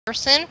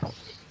person,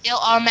 it'll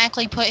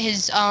automatically put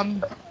his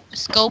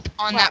scope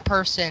on that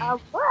person.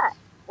 What?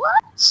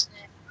 What?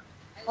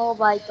 Oh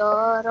my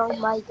god, oh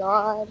my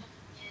god.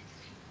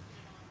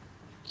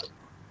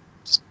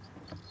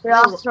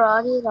 Rossi.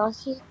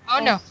 Oh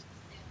no.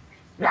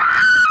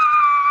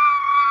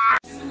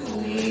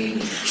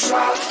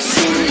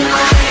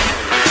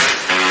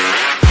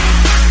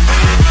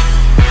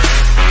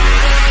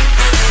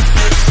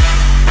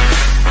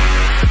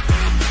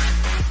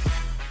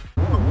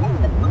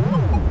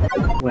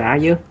 Where are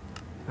you?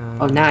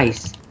 Oh,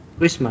 nice.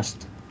 Christmas.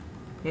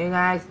 Hey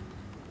guys,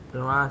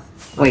 Ross.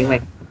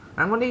 Wait.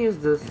 I'm gonna use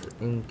this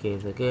in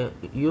case, okay?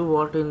 You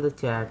vote in the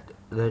chat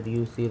that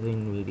you see the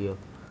in video.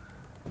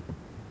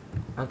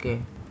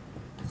 Okay.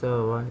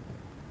 So what?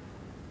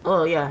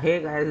 Oh yeah,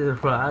 hey guys,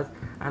 it's Ross.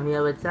 I'm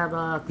here with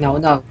Starbucks. No.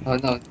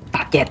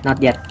 Not yet.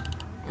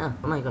 Yeah.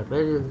 Oh my god,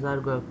 where is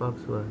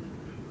Starbucks?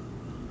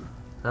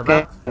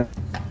 Okay. Starbucks?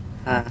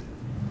 Uh,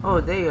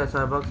 Oh, there you are,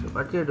 Starbucks.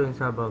 What you doing,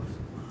 Starbucks?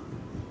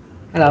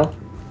 hello.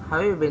 How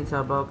you been,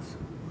 Starbucks?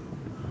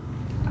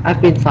 I've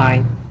been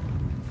fine.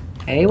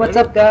 Hey, what's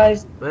up,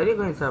 guys? Where are you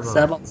going, Starbucks?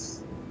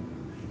 Starbucks.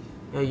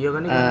 Yeah, you're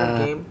gonna join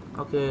the game?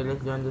 Okay,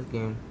 let's join this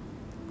game.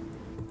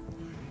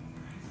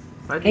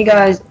 Hey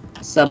guys,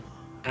 sup,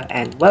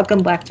 and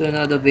welcome back to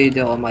another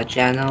video on my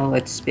channel.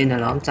 It's been a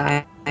long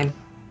time.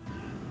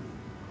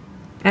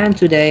 And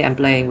today I'm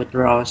playing with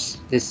Ross,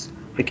 this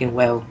freaking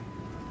well.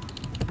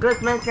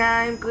 Christmas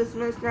time,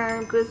 Christmas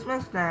time,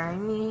 Christmas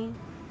time.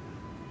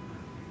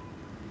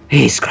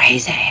 He's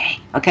crazy.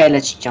 Okay,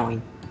 let's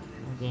join.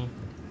 Okay.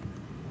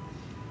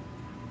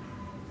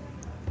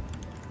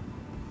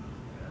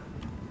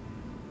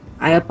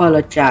 I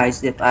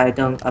apologize if I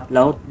don't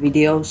upload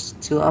videos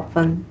too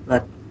often,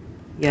 but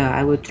yeah,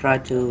 I will try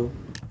to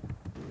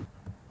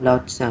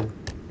load some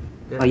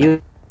for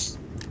you.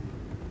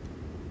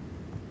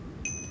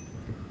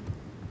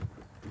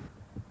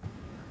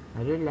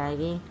 Are you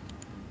lagging?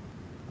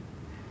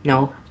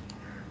 No.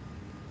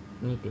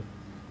 Me too.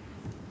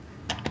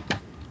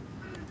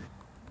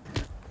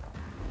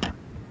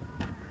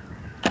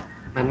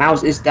 My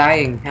mouse is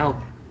dying, help.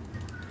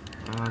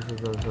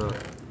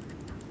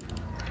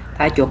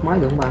 Thay chuột mới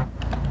đúng không?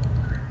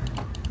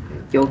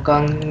 Chuột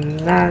con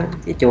nó,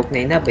 cái chuột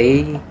này nó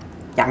bị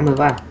chặn rồi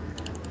phải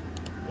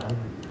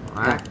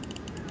không?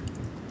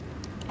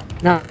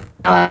 No,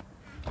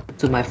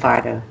 to my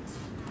father.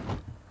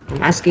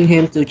 I'm asking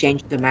him to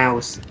change the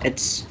mouse.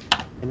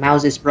 The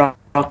mouse is broke.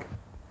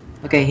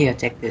 Okay, here,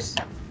 take this.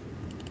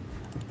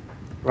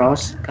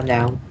 Ross, come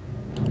down.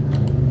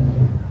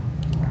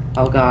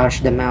 Oh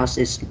gosh, the mouse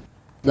is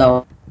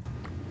slow.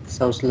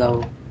 So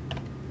slow.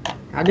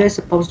 How do I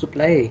supposed to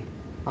play?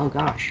 Oh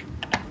gosh.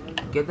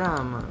 Get the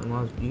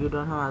mouse. You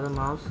don't have other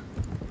mouse?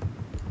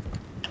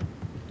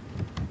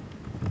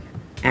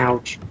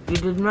 Ouch. You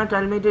did not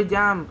tell me to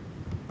jump.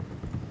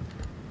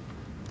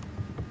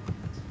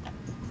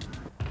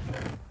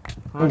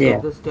 I'll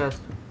take this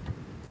test.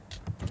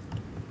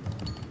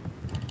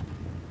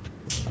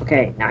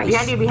 Okay,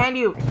 nice. Behind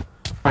you.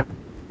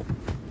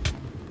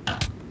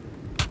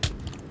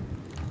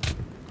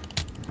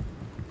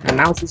 My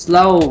mouse is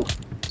slow.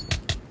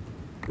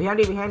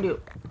 Behind you.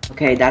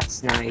 Okay,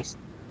 that's nice.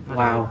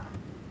 Wow.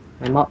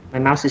 My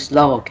mouse is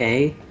slow,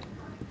 okay?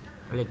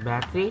 Like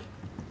battery?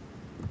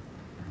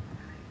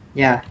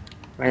 Yeah,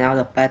 ran out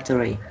of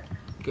battery.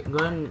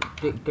 Go and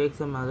take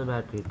some other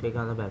battery. Take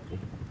other battery.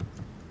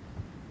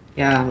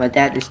 Yeah, my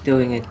dad is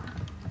doing it.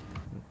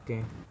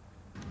 Okay.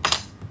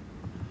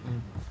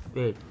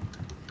 Wait.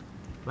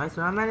 My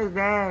snowman is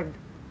dead.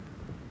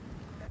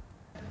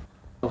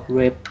 Oh,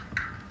 rip.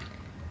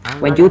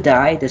 When you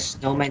die, the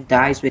snowman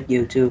dies with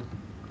you too.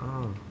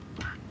 Oh.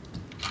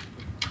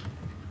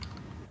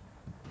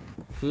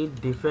 He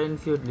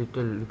defends you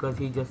little because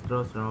he just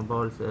throws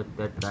snowballs at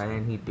that guy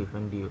and he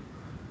defends you.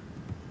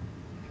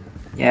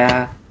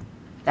 Yeah,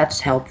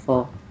 that's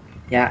helpful.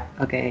 Yeah,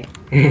 okay.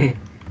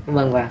 Cảm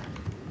ơn bà.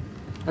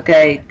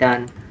 Okay,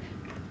 done.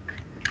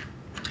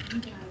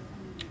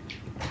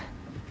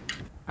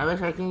 I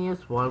wish I can use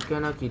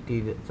volcano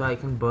kitty so I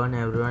can burn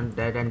everyone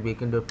dead and we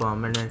can do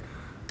permanent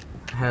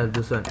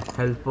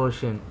health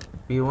potion.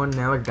 We won't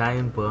never die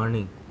in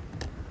burning.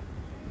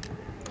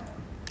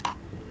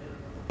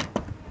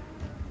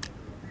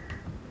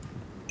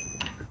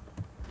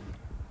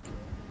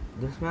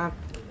 This map.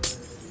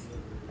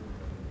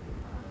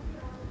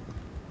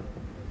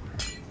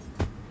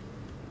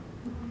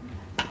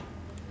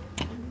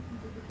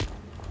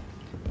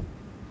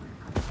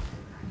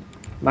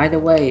 By the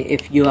way,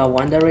 if you are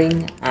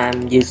wondering,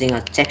 I'm using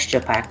a texture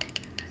pack.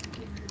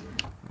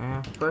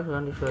 First I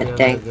want to show A you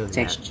tank how to get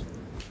texture.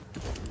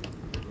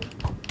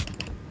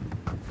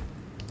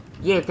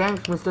 Yeah,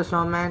 thanks Mr.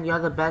 Snowman, you're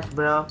the best,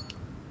 bro.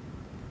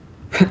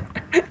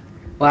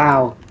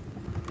 Wow.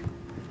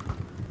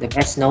 The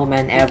best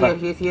snowman ever.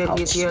 He's here.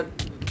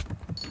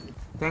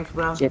 Thanks,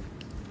 bro. Shit.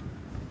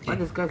 Why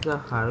this guy's a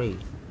hurry?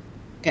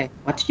 Okay,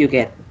 what did you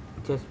get?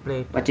 Chest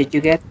plate. What did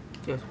you get?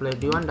 Chest plate.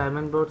 Do you want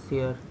diamond boards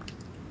here?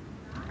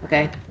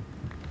 Okay.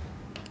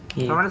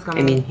 Here. Someone is I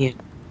coming. mean here.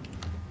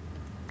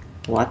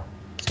 What?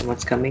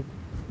 Someone's coming.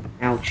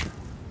 Ouch.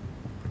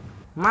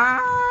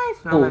 My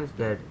snowman's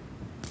dead.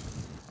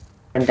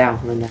 Run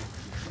down, run down.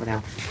 Go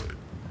down.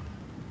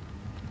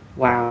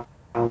 Wow.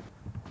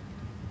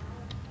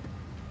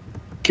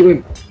 Kill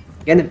him.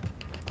 Get him.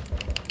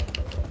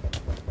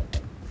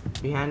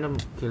 Behind him,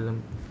 kill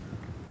him.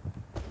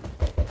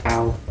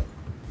 Ow.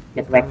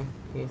 Get He's back. coming.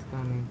 He's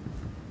coming.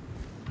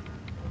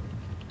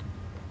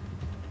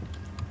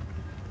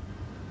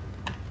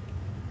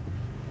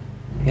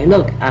 Hey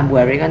look, I'm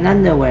wearing an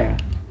underwear.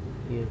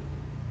 Here.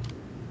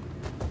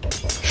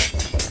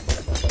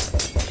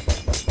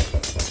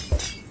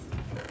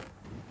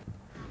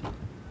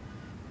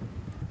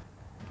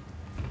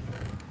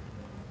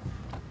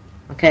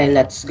 Okay,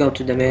 let's go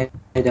to the middle.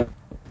 Okay.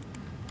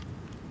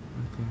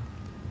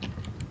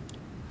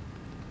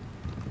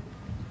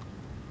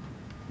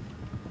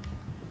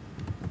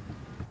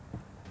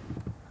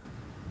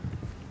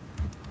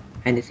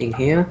 Anything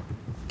here?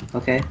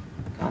 Okay.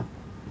 Gone.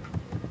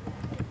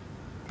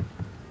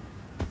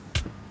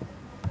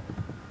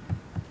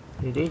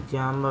 Did he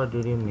jump or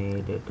did he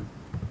made it?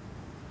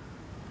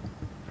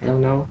 I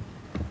don't know.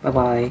 Bye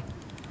bye.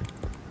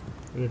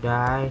 You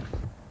died?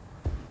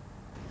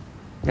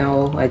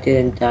 No, I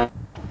didn't die.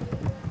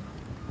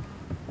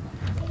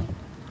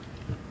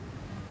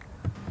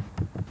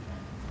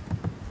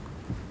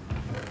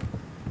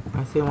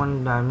 I see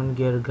one diamond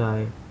gear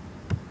guy.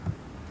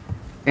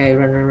 Hey,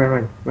 run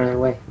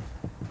away.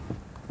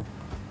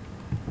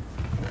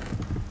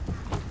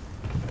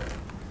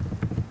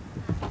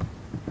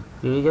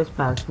 Did he just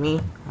pass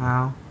me?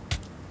 Ow.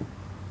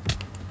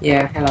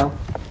 Yeah, hello.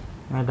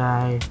 I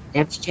died.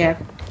 Empty chair.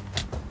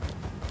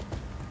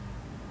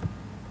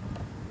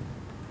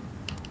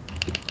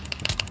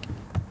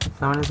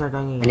 Someone is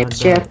attacking you. My You're name's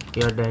dead. Jeff.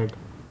 You're dead.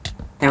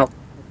 Help.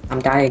 I'm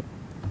dying.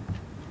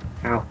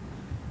 Ow.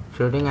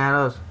 Shooting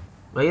arrows.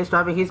 Why are you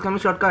stopping? He's coming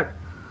shortcut.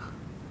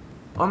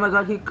 Oh my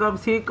god, he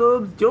comes.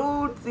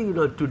 Don't see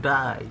not to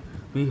die.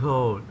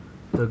 Behold,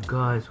 the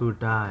guys who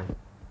die.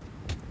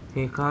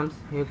 He comes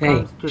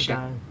to shut-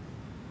 die.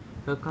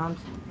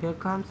 Here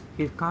comes.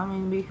 He's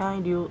coming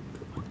behind you.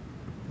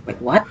 Wait,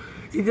 what?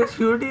 He just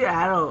shoot the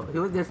arrow. He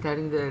was just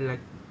standing there like,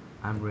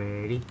 I'm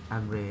ready.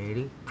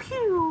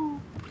 Pew!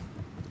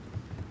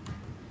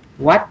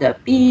 What the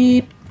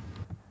beep?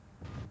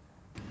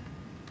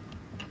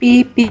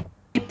 Beep, beep,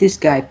 beep, this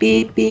guy.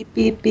 Beep, beep,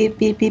 beep, beep,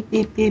 beep, beep,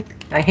 beep, beep.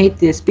 I hate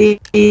this.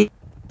 Beep, beep,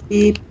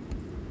 beep.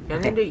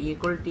 Can we do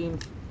equal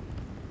teams?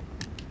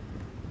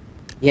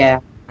 Yeah.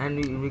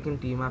 And we can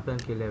team up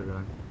and kill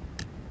everyone.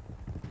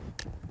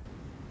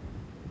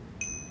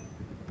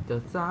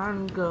 The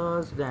sun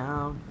goes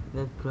down,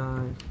 the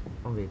clouds.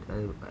 Oh wait,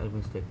 I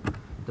mistake.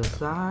 The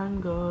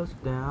sun goes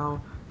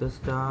down, the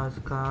stars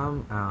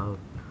come out.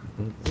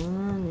 The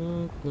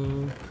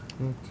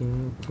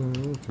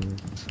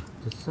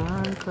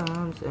sun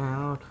comes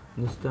out,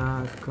 the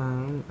stars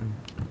come out.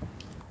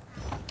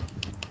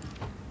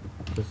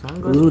 The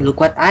sun goes. Ooh, look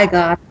what I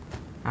got.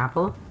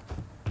 Apple?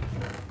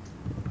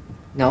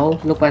 No,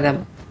 look what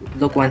I'm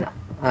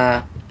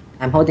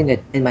holding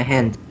it in my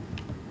hand.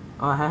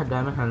 Oh, I have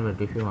diamond helmet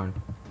if you want.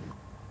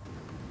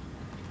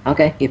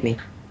 Okay, give me.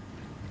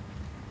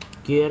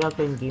 Gear up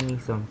and give me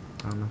some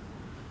armor.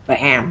 I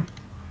am.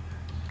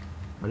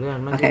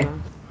 Okay.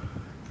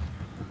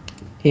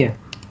 Here.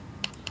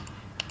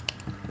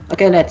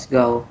 Okay, let's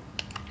go.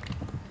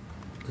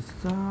 The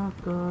sun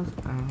goes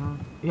out.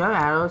 You have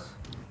arrows?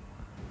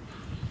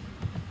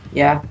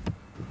 Yeah.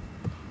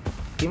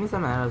 Give me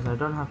some arrows. I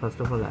don't have first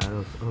of all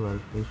arrows. Oh well,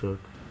 you should.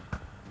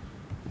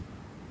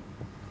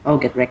 Oh,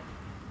 get wrecked.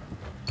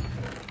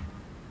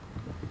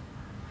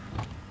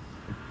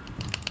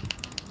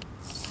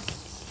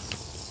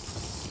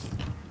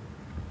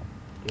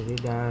 Did he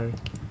die?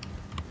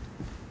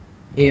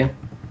 Here.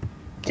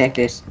 Check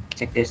this.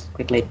 Check this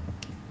quickly.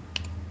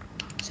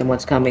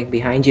 Someone's coming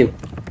behind you.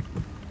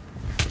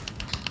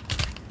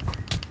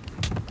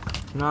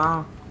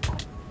 No.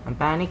 I'm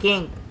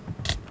panicking.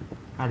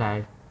 I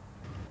died.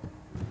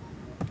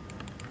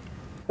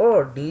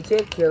 Oh,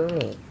 DJ killed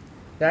me.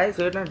 Guys,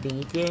 you're not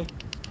DJ.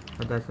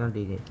 Oh, that's not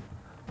DJ.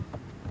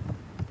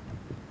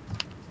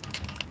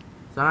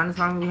 Someone is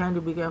coming behind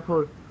you. Be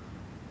careful.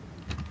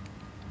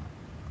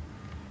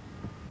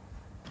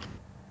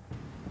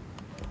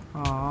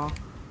 Aww.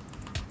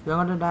 You're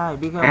gonna die.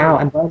 Be careful. Ow,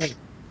 I'm burning.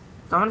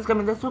 Someone's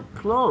coming. They're so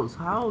close.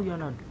 How you're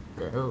not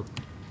dead?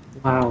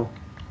 Wow.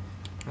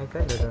 I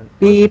kinda don't.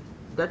 Beep.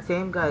 That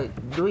same guy.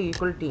 Do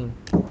equal team.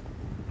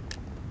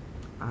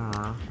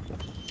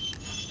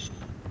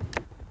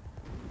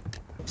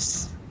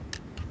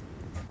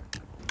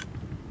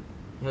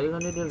 Are you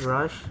gonna do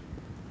rush?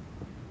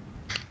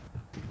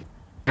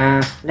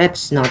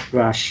 Let's not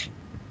rush.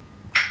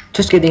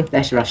 Just kidding,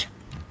 let's rush.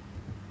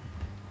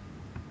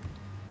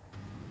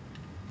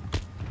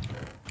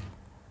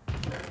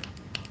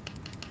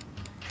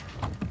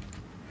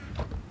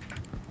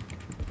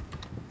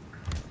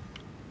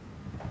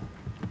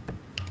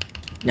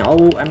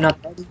 No, I'm not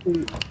ready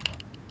to.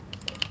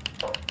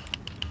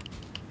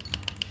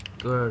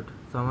 Good.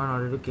 Someone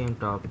already came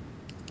top.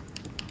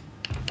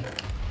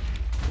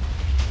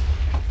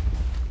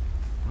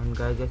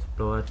 guy just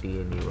blow a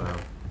TNT. Wow.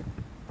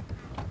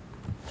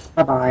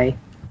 Bye bye.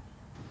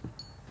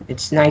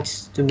 It's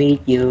nice to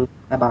meet you.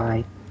 Bye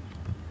bye.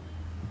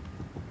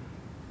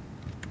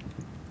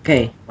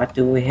 Okay, what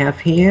do we have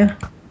here?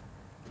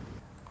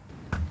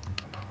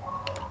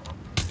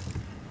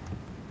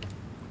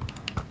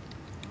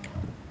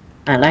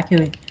 I like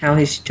how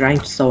he's trying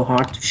so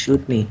hard to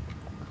shoot me.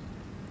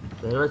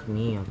 That was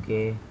me,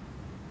 okay?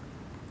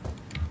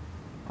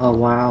 Oh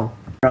wow.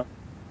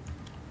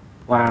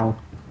 Wow.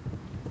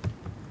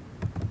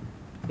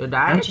 You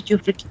How died? did you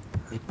freaking...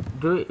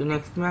 Do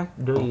next match,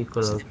 do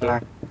equal, okay?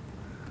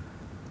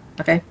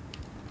 Okay.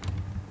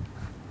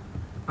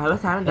 I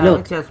was having Hey, diamond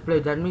look. chest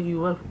plate. That means you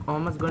were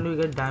almost going to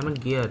get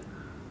diamond gear.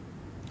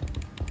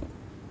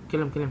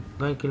 Kill him, kill him.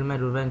 Go and kill my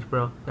revenge,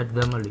 bro. That's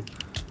them only.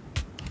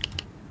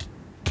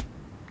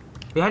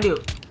 Behind you.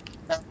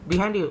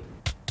 Behind you.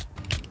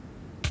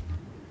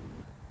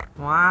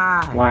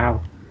 Why?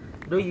 Wow.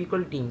 Do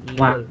equal team.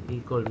 Wow.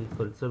 Equal.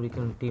 So we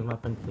can team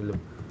up and kill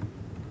him.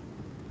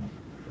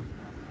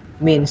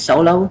 You mean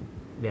solo?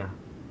 Yeah.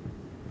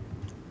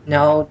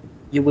 No,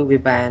 you will be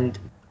banned.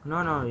 No,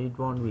 it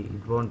won't be.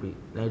 It won't be.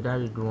 Like that,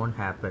 it won't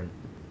happen.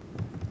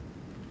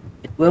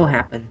 It will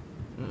happen.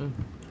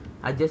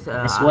 I just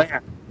I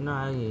swear. no,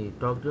 I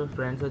talked to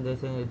friends and they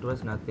say it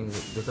was nothing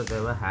because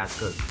they were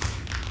hackers.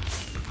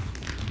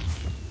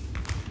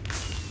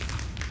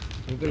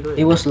 You can do it.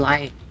 It was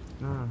like,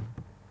 No.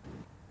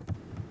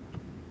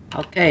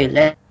 okay,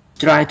 let's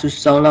try to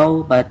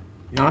solo, but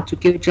not to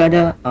kill each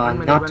other or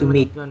not to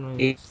meet. 1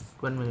 minute,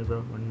 1 minute, bro.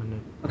 1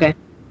 minute. Okay.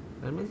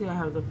 Let me see. I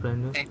have the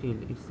furnace steel.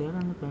 It's there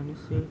on the furnace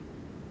steel.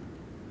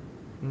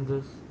 In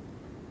this.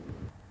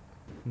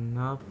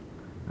 Nope.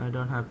 I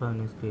don't have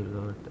furnace steel.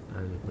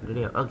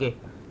 Okay.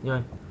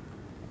 Join.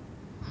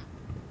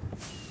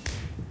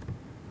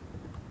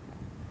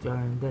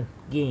 Join the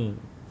game.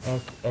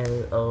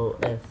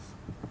 SLOS.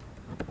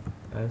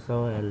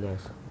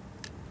 SOLS.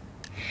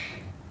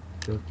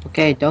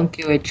 Okay, don't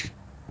kill each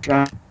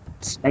other.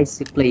 That's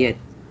basically it.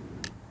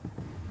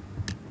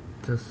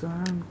 The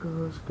sun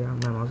goes down.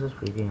 My mouse is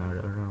freaking out.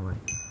 I don't know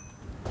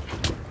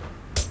why.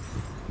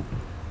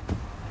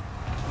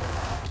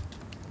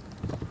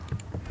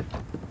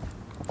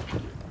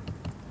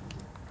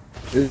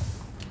 Ooh.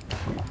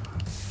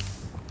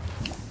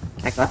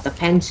 I got the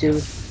pencil.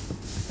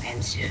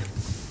 Pencil.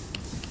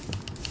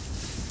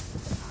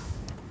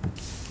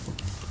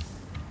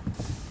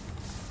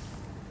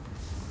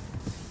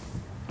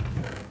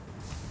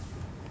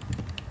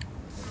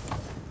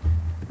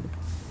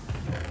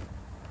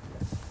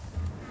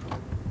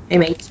 Hey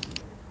mate.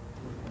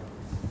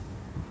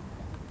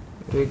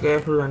 Be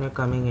careful when you're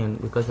coming in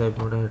because I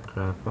put a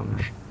trap on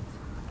it.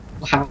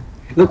 Wow.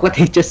 Look what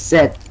he just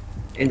said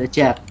in the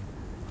chat.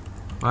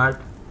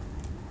 What?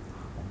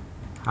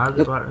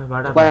 Look What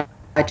happened? what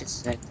I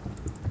just said.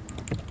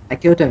 I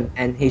killed him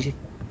and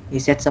he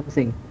said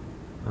something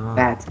Oh.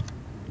 bad.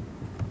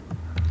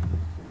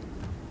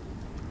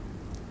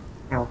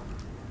 Ow.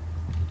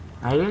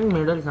 I didn't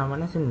middle,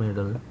 someone is in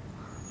middle.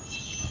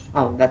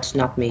 Oh, that's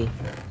not me.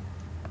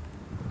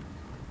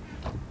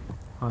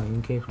 Oh,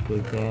 in case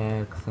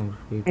pickaxe and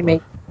people. Hey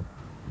mate.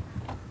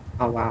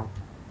 Oh wow.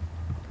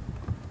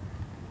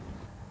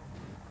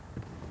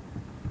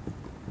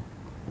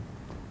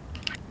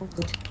 Oh,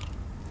 good.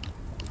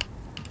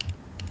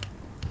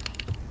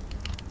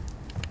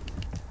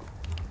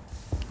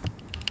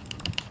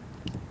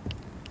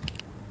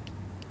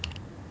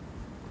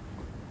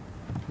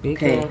 Be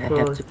Okay, I careful.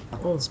 have to.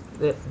 Oh,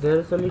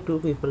 there's only 2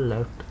 people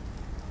left.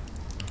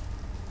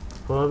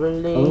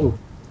 Probably. Oh,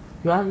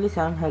 You have only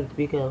 7 health,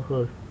 be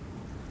careful.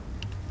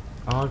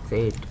 Oh, it's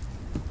 8.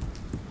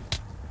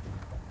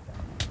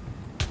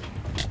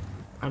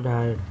 I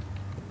died.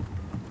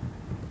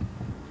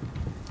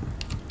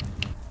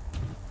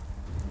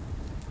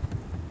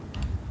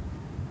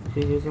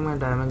 She's using my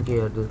diamond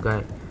gear, this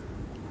guy.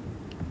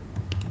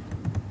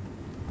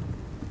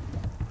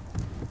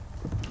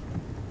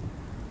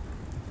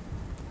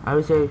 I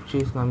will say if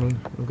she's coming,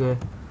 okay.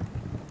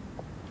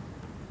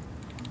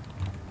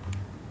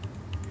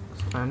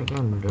 Standing in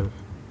the middle.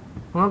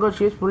 Oh my god,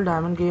 she's full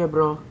diamond gear,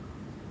 bro.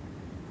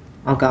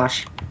 oh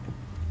gosh.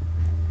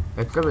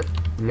 Except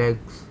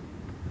legs.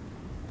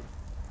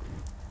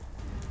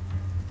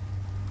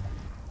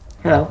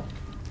 Hello.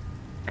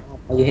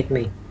 Oh, you hit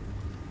me.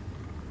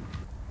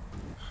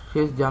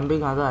 She's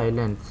jumping other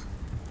islands.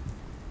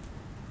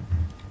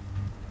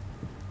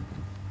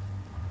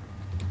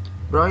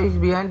 Bro, he's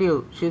behind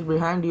you. She's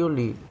behind you,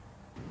 Lee.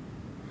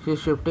 She's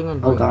shifting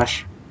and Oh doing.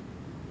 gosh.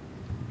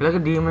 Like a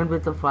demon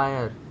with a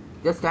fire.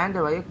 Just stand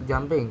there, why are you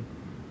jumping?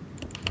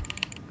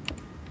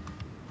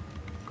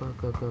 Go.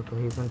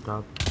 He's on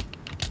top.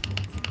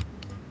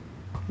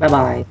 Bye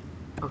bye.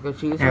 Okay,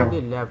 she's Ow. on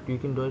the left. You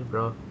can do it,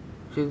 bro.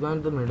 She's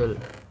going to the middle.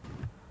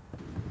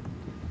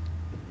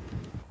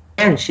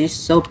 Man, she's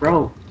so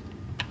pro.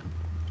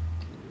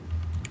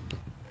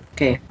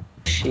 Okay,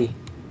 she.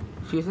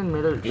 She's in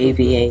middle.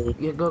 AVA.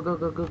 Yeah, go.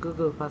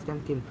 Fast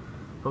and kill.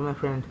 For my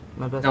friend.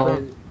 My best No,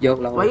 friend.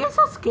 YOLO. Why are you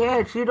so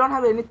scared? She don't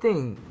have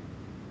anything.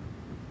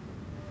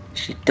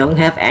 She don't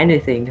have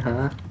anything,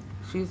 huh?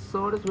 She's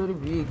sword is very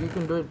weak. You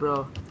can do it,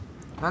 bro.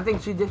 Nothing.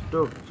 She just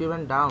took. She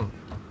went down.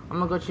 Oh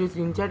my god, she's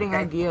inserting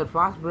her gear.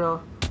 Fast,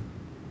 bro.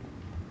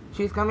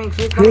 She's coming.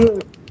 She's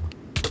coming.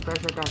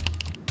 Press attack.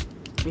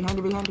 Behind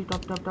you.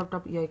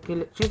 Top. Yeah,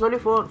 kill it. She's only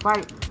 4,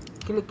 5.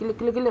 Kill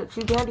it.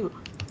 She's behind you.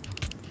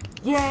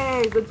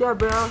 Yay! Good job,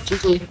 bro.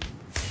 GG.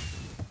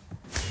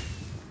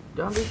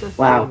 Don't be just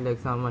Wow. like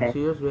someone. Okay.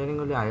 She was wearing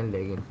only iron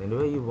leggings.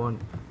 Anyway, you won.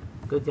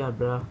 Good job,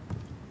 bro.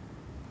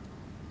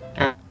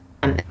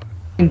 I'm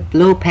in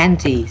blue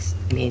panties.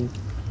 I mean,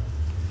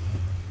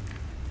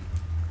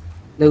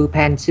 blue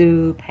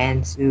pantsu.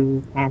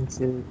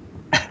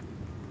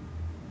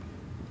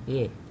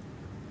 Yeah.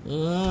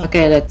 Yeah.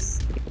 Okay, let's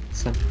get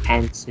some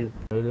pantsu.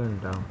 Really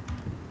went down.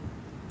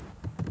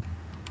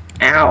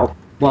 Ow!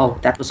 Whoa,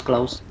 that was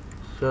close.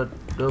 Sure.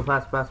 Do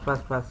fast.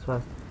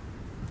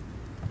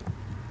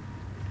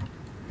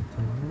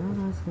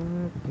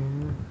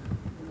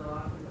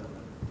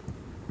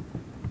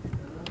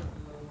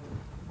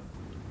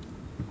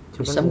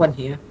 There's someone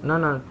here. No.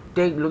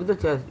 Look at the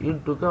chest.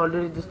 You took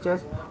already this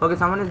chest. Okay,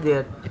 someone is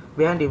there.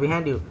 Behind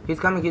you. He's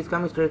coming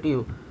straight to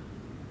you.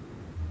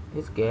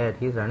 He's scared.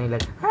 He's running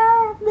like,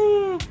 help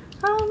me.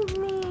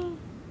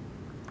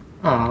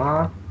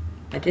 Aww,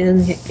 I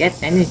didn't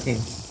get anything.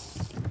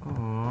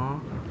 Aww.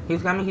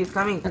 He's coming.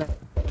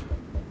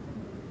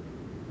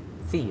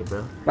 See you,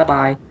 bro. Bye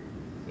bye.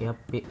 Yep.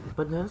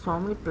 But there are so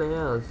many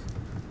players.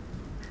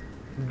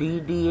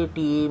 DDA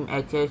team,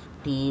 HS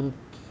team,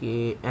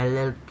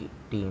 LL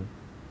team.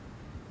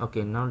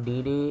 Okay, now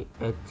DD,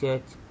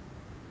 HH,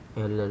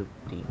 LL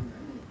team.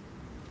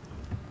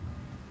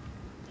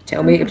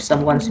 Tell me if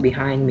someone's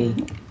behind me.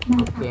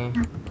 Okay.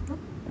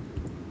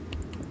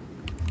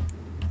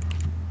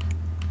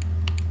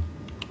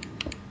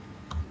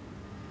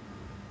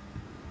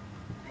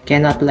 I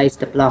cannot place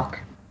the block.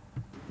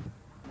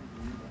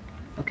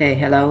 Okay,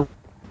 hello.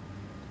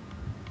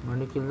 Want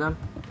to kill them?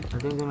 I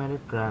think they made a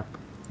trap.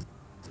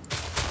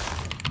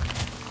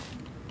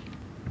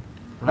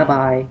 Bye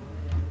bye.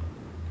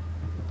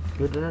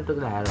 You didn't took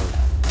the arrow.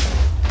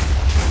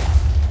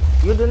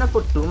 You didn't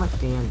put too much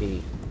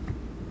TNT.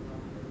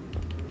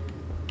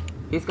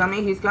 He's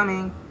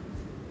coming.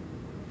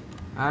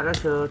 Arrow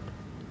shot.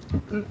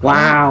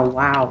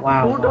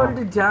 Wow. Who told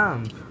to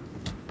jump?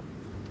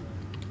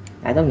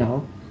 I don't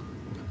know.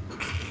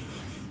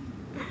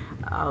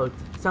 Ouch.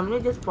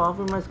 Somebody just popped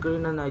on my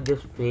screen and I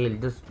just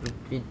failed. Just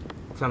repeat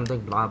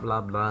something blah.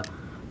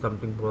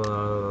 Something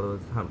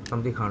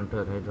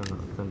hunter. I don't know.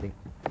 Something.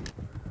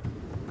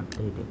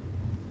 Updating.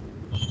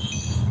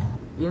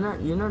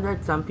 You know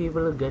that some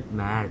people get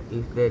mad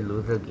if they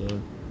lose a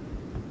game.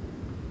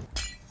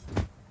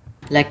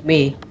 Like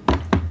me,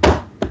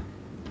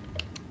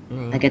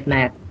 I get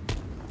mad.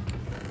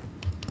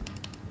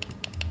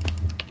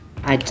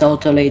 I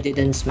totally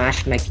didn't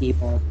smash my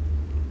keyboard.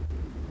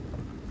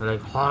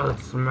 Like hard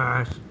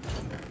smash.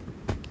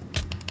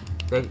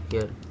 Take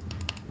here.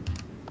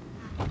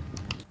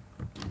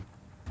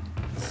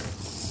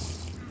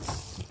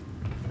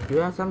 Do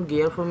you have some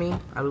gear for me?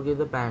 I will give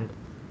the pant.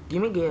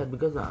 Give me gear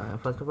because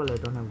first of all I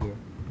don't have gear.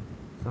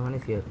 Someone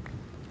is here.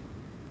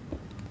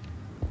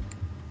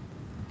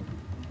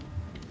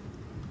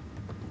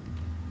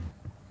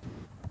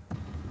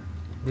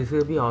 This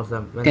will be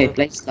awesome. Okay,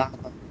 place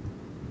lava.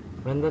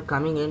 When they're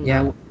coming in,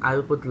 Yeah. I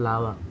will put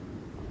lava.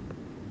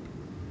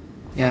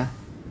 Yeah.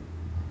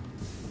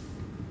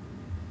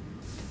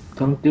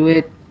 Don't do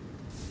it.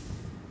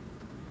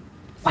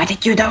 Why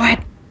did you do it?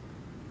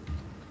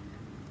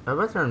 That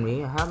was not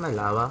me. I have my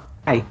lava.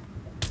 Hey.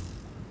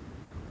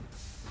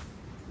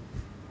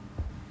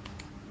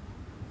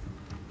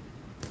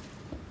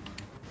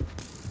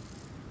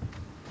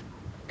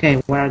 Okay,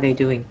 what are they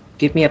doing?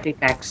 Give me a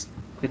pickaxe,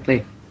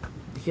 quickly.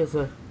 Yes,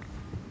 sir.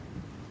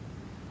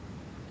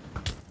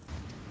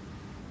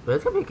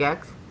 Where's the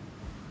pickaxe?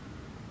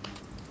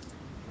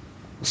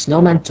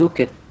 Snowman took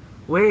it.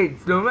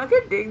 Wait, Snowman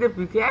can take the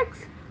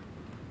pickaxe?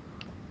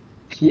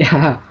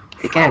 Yeah,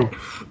 he can.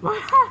 Why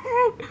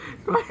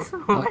Oh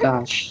Snowman?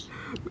 gosh.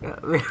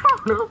 We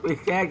have no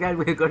pickaxe and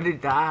we're going to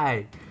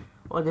die.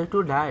 Oh, they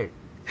two died.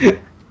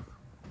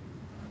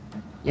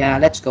 Yeah,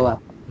 let's go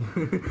up.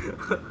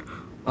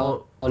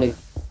 Oh. Holy.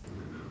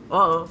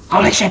 Oh.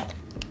 Holy shit!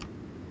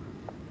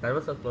 That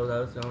was so close. That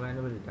was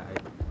Snowman will die.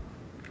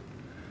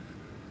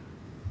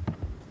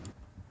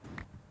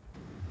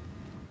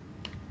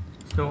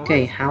 Snowman?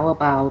 Okay, how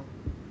about...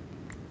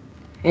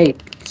 Hey,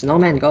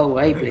 Snowman, go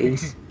away,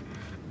 please.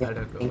 I don't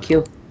know. Thank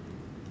you.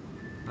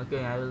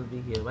 Okay, I will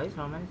be here. Why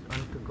Snowman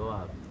wants to go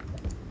up?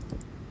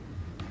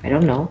 I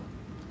don't know.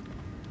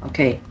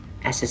 Okay,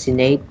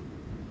 assassinate.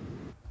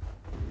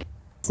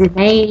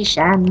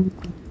 Assassination.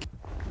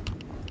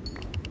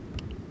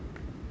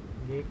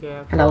 Be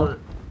careful. Hello.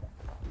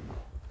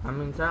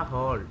 I'm inside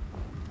hole.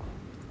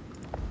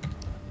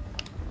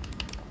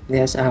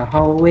 There's a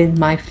hole in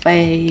my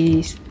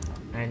face.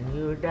 And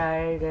you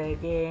died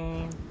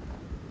again.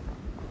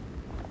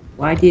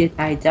 Why did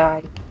I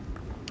die?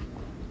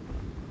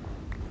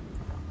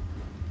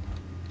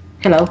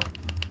 Hello.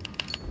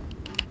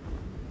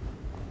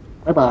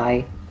 Bye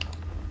bye.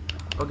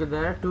 Okay,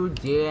 there are 2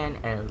 J and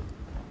L.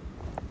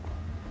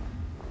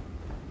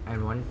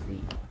 And 1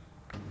 C.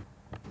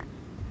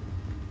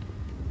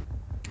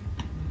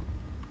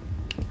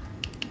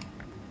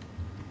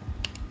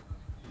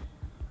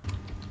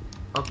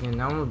 Okay,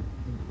 now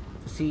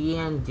C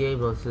and J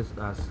versus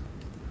us.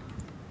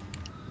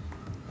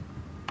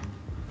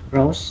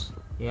 Rose,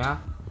 Yeah?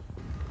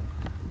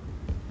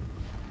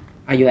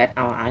 are you at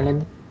our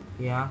island?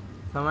 Yeah?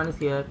 Someone is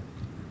here.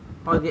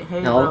 Oh,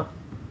 hey No. bro.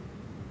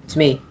 It's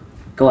me.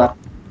 Go up.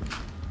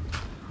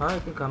 How I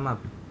can come up?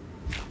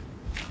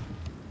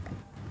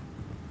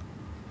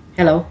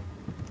 Hello.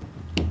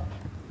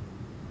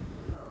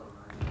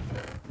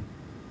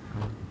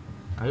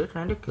 Are you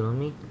trying to kill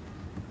me?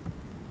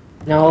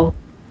 No.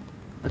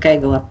 Okay,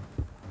 go up.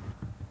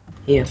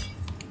 Here.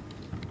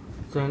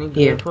 So any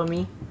Here. gear for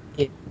me?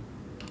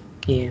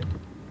 Here.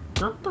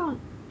 Don't.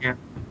 Yeah.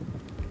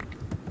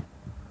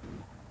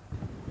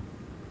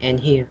 And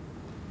here.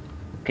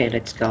 Okay,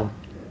 let's go.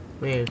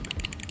 Wait.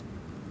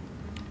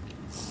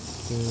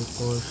 Okay,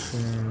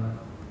 potion.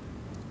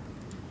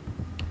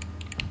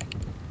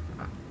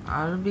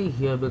 I'll be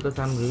here because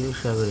I'm really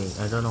shivering.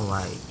 I don't know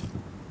why.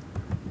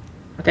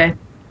 Okay.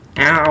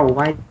 Ow,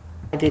 why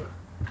did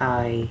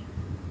I...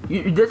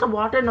 There's a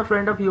water in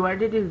front of you. Why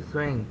did you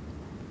swing?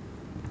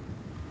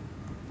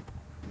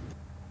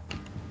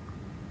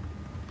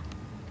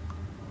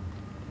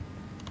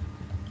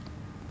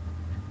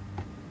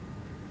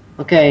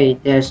 Okay,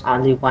 there's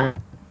only one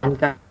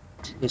guy.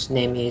 His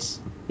name is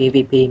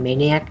PvP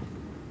Maniac.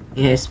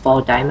 He has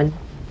 4 diamonds,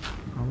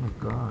 Oh my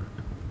god.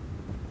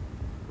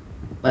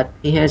 but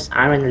he has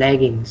iron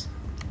leggings.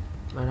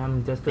 But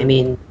I'm just I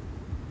mean...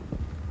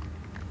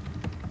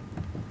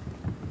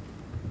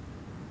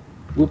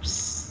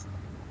 Whoops.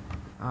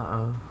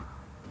 Uh-oh.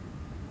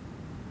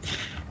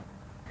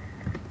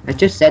 I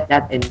just said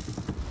that in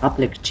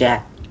public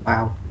chat.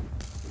 Wow.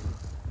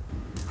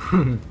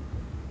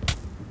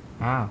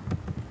 Ow.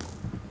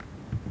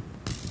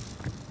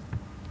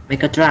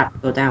 Make a trap.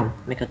 Go down.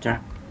 Make a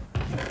trap.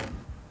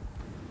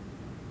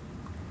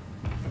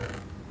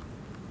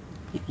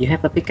 You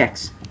have a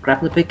pickaxe.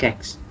 Grab the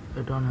pickaxe.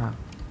 I don't have.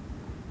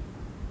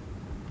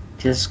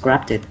 Just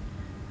grabbed it.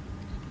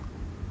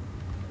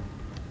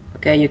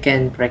 Okay, you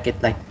can break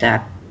it like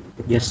that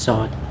with your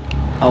sword.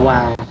 Oh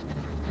wow.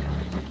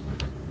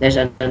 There's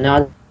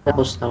another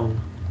cobblestone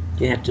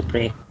you have to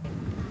break.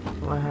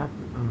 What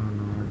happened? Oh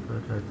no, I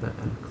thought I had the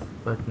X.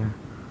 But no.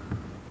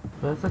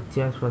 Where's the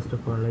chest first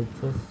of all? I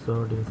just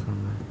saw it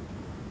somewhere.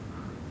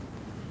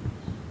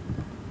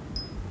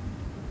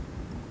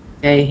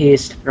 Okay,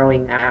 he's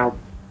throwing out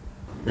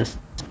this.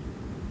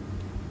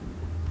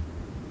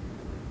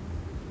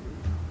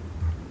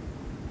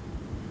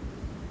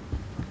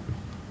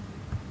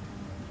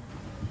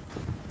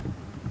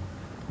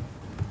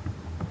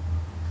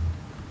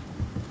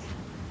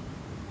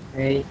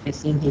 Okay, I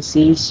think he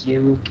sees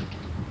you.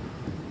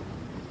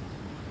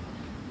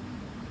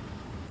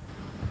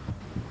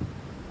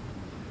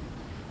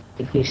 I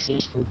think he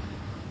sees you,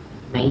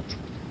 mate.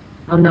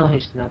 Oh no,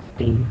 he's not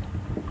seeing.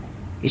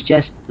 He's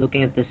just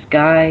looking at the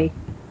sky.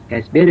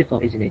 It's beautiful,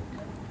 isn't it?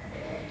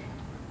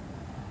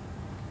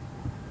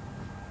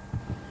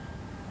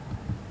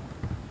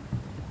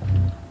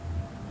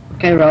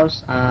 Okay,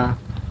 Rose,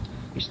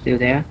 you're still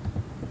there?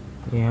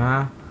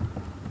 Yeah.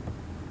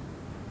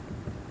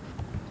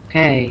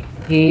 Okay,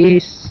 he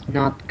is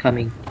not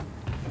coming.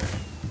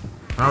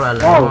 Oh well,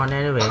 Whoa. I'm on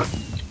anyway.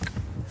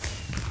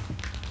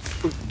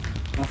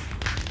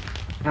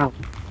 Ow.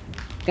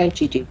 Okay,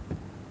 GG.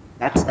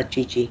 That's a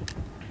GG.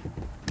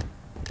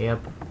 Yep.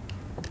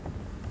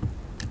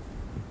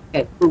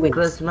 Okay, who wins?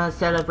 Christmas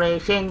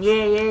celebration,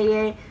 yeah, yeah,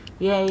 yeah,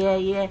 yeah, yeah,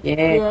 yeah,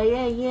 Yeah. yeah,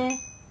 yeah, yeah.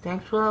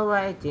 Thanks for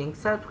watching.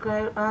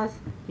 Subscribe us,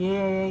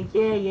 yeah,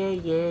 yeah, yeah,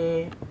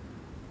 yeah.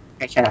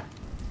 Okay, shut up.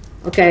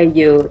 Okay,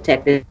 you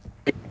take this.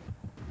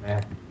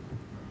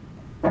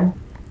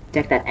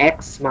 Take that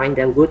X, mine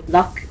the wood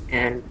block,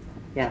 and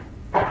yeah.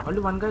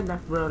 Only one guy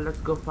left, bro. Let's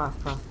go fast,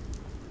 fast.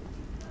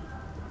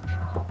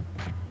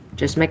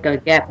 Just make a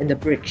gap in the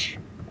bridge.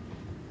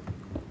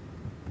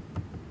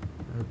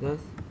 Like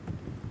this.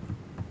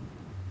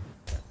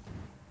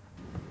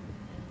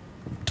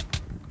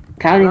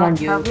 Counting Oh, on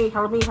you. help me,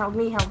 help me, help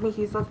me, help me.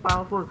 He's so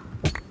powerful.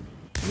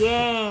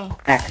 Yeah,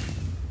 Back.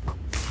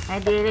 I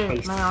did it,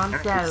 Nice. my own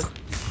self.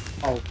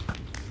 Oh,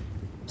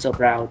 so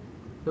proud.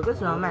 Look at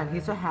Snowman,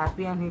 he's so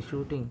happy and he's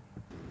shooting.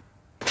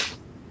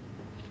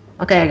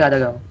 Okay, I gotta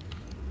go.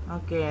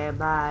 Okay,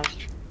 bye.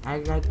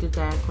 I'd like to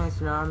thank my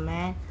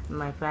snowman,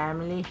 my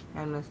family,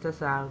 and Mr.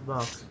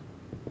 Soundbox.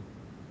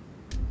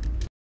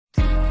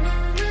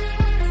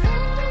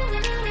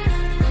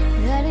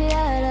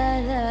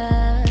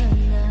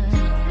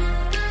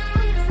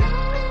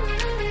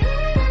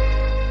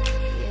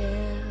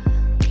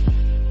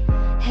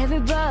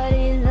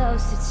 Everybody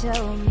loves to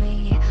tell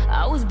me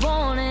I was born